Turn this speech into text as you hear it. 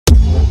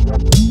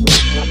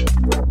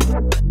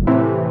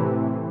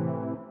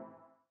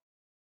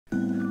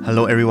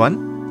Hello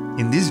everyone,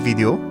 in this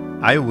video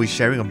I will be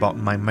sharing about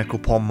my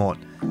Micropore mod,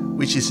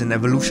 which is an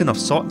evolution of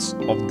sorts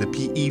of the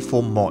PE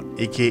foam mod,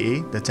 aka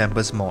the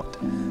Tempest mod.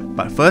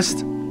 But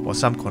first, for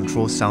some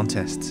control sound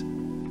tests.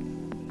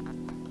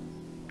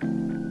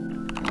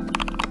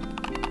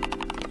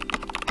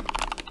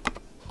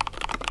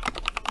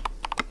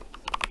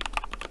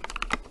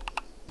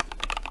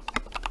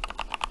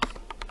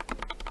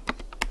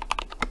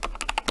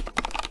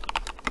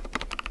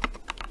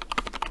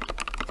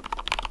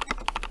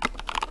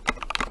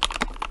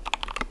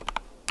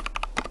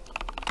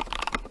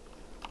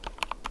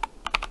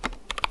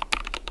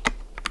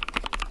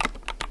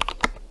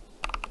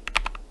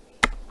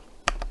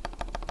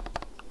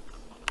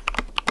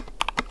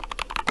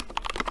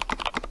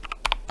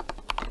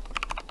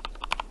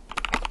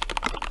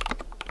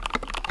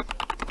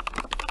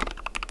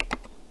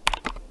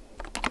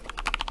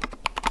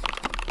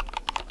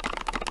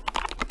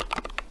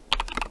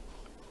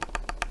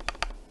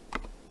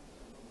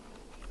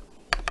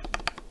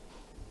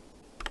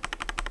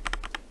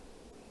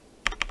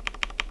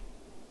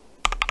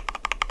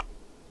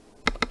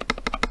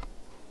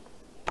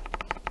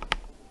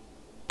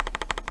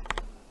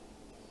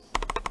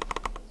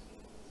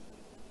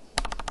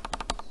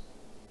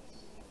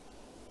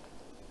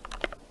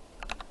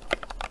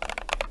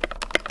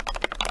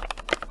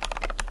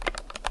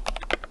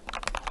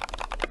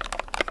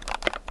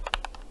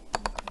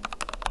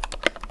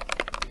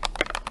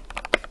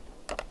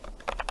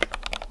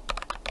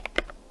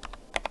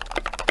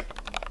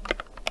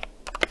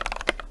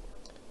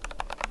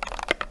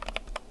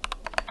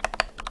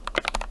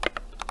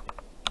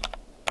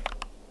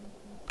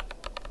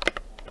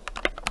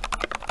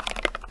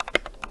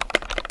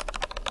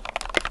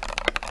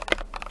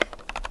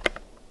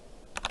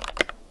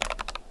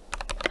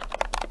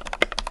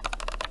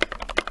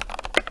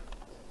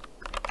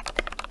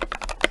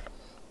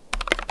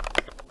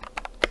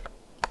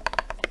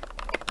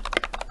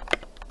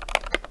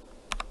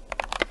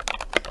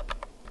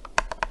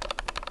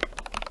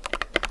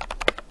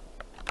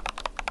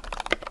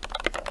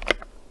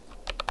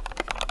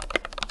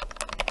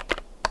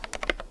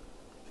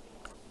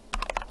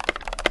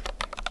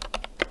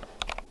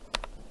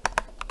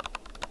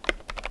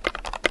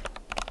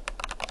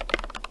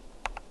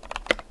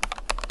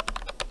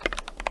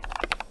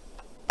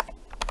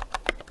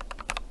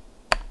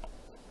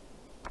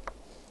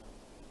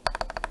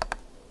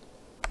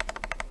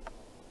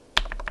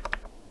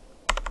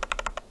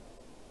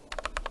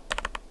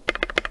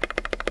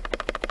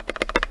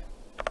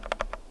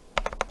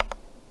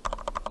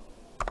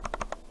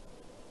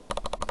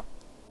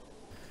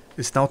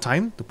 It's now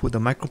time to put the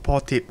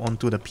Micropore tape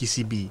onto the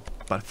PCB,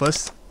 but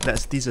first,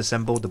 let's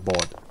disassemble the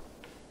board.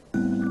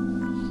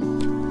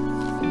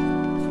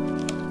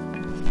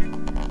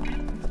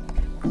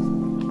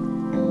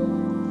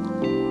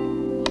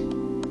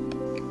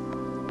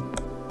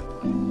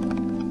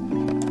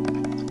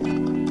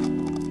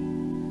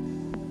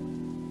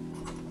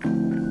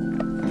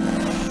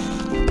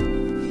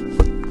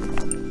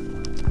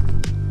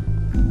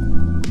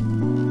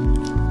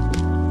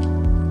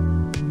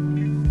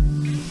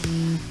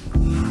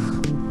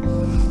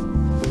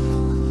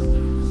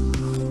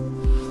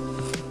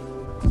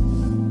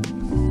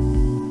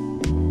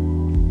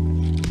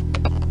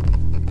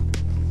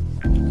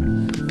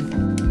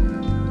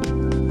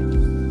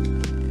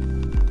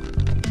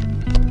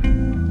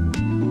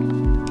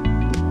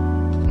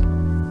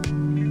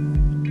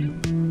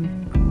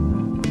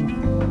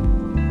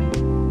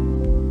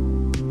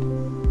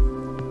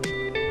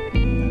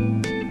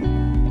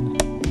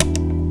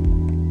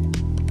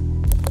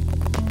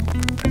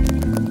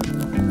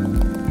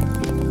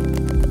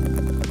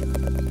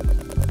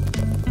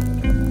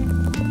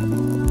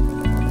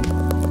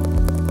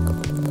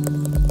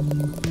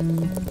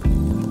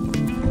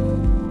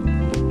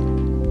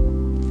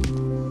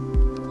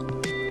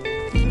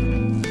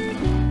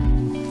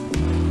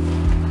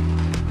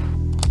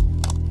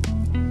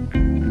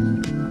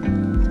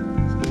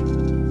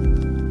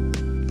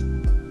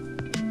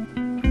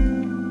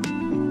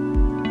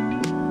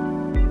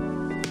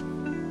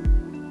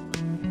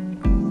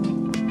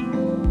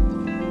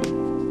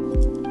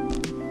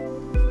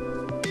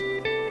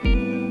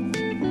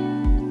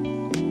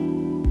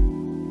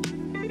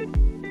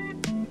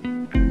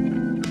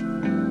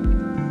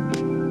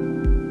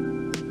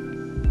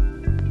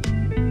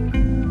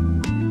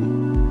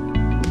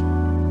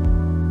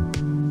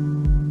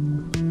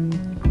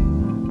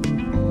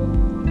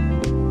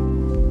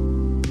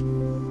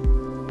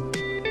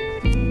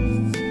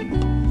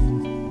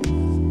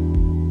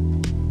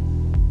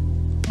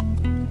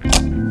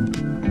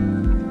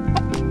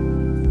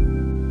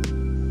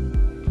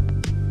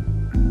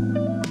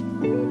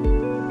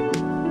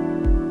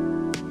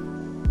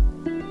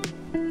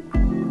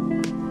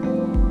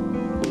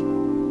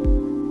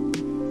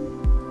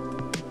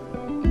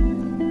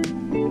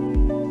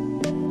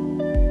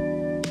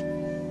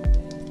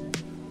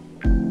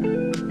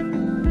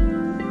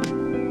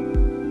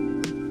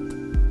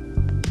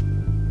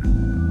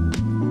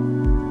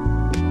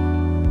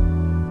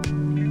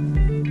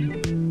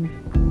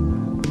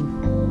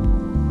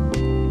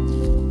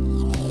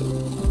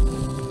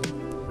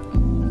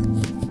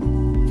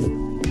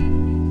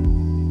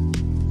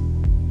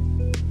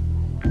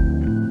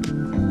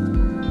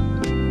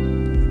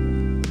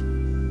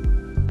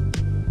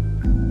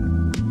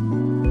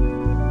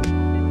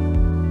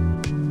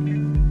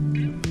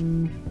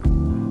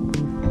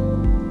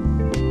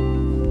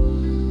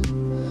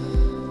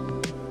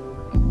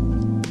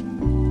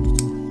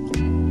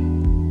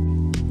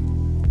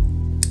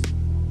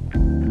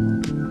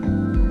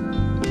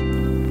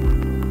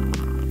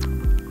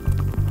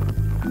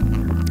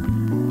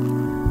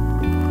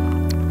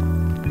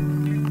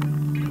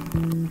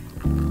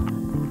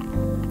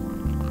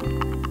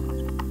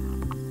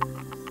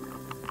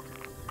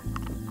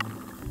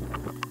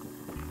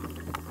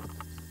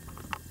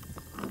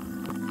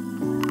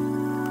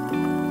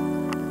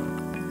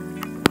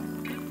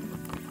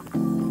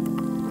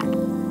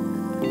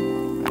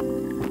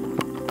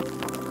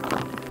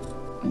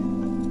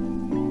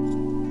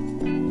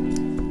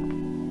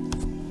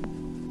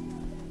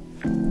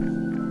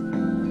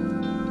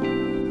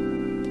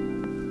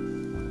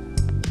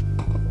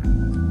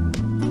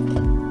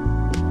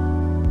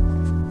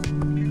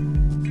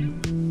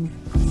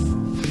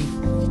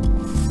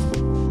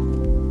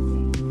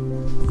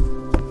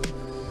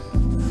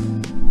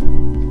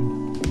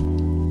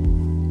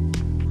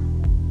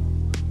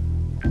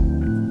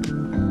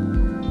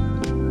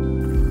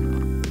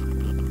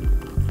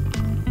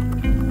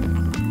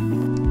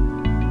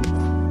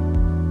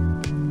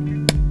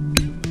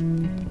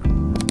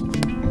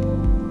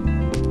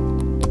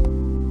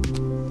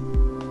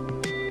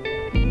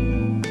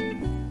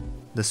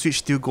 the switch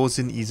still goes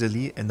in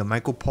easily and the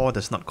micropore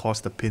does not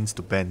cause the pins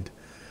to bend.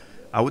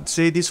 I would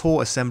say this whole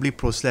assembly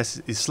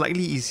process is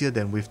slightly easier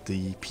than with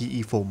the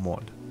PE foam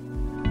mod.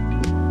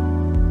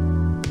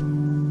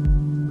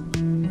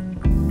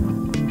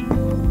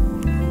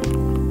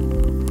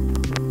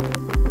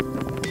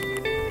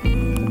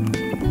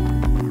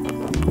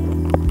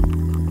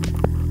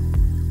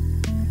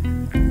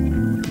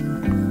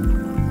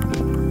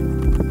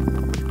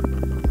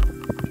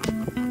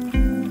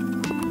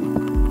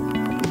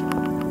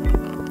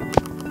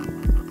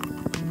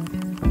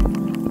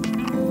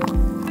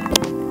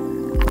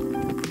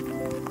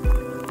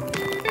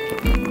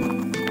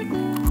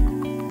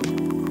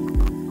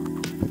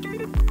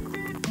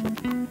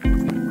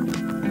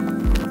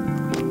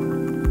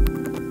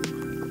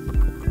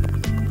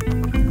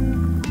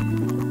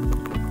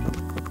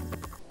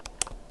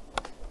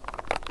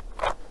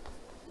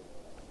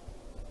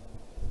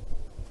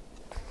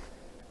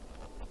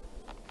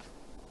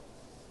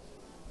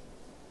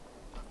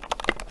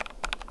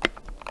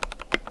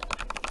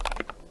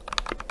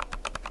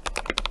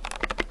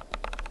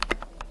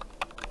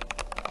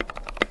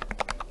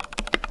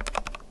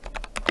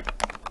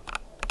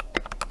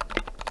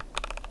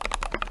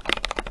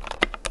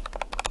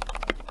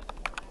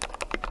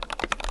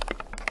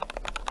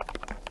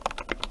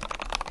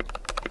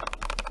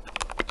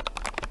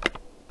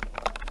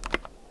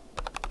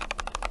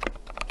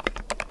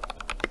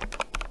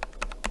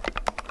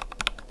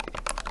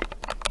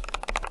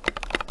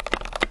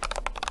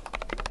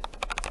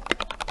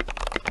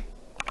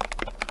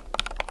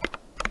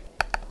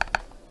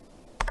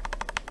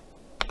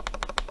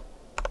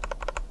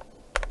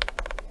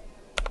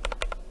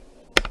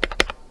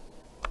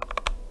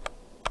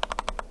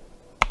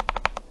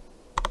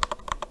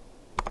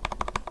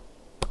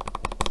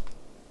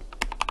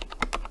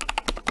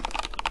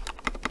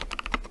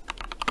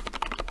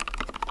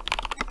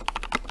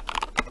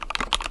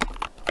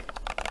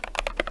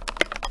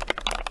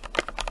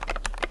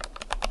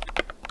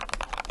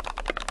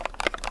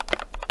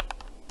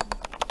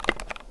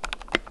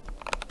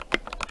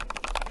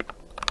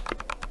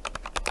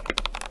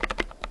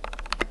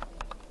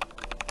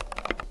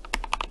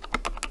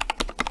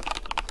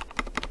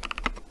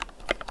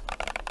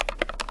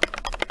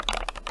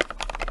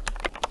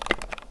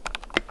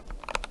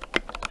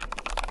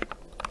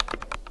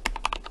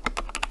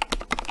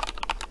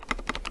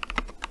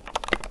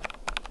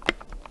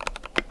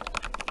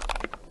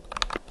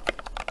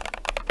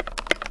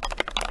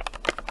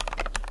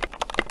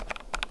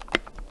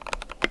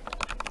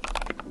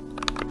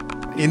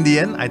 In the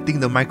end, I think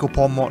the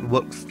Micropore mod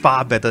worked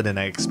far better than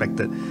I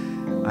expected.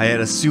 I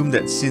had assumed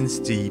that since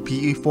the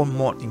PE foam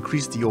mod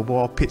increased the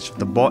overall pitch of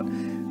the board,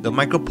 the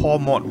Micropore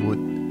mod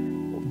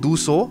would do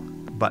so,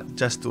 but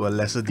just to a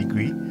lesser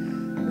degree.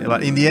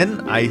 But in the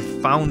end, I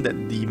found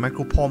that the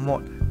Micropore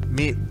mod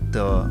made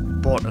the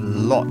board a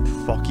lot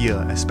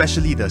foggier,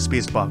 especially the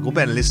spacebar. Go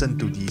back and listen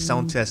to the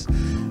sound test.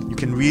 You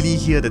can really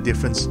hear the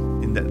difference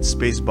in that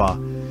spacebar.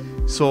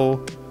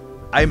 So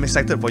I'm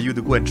excited for you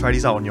to go and try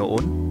this out on your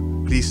own.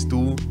 Please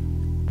do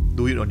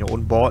it on your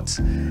own boards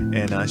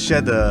and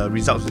share the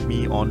results with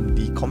me on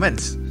the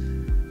comments.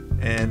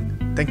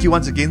 And thank you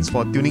once again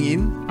for tuning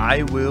in.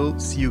 I will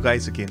see you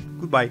guys again.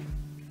 Goodbye.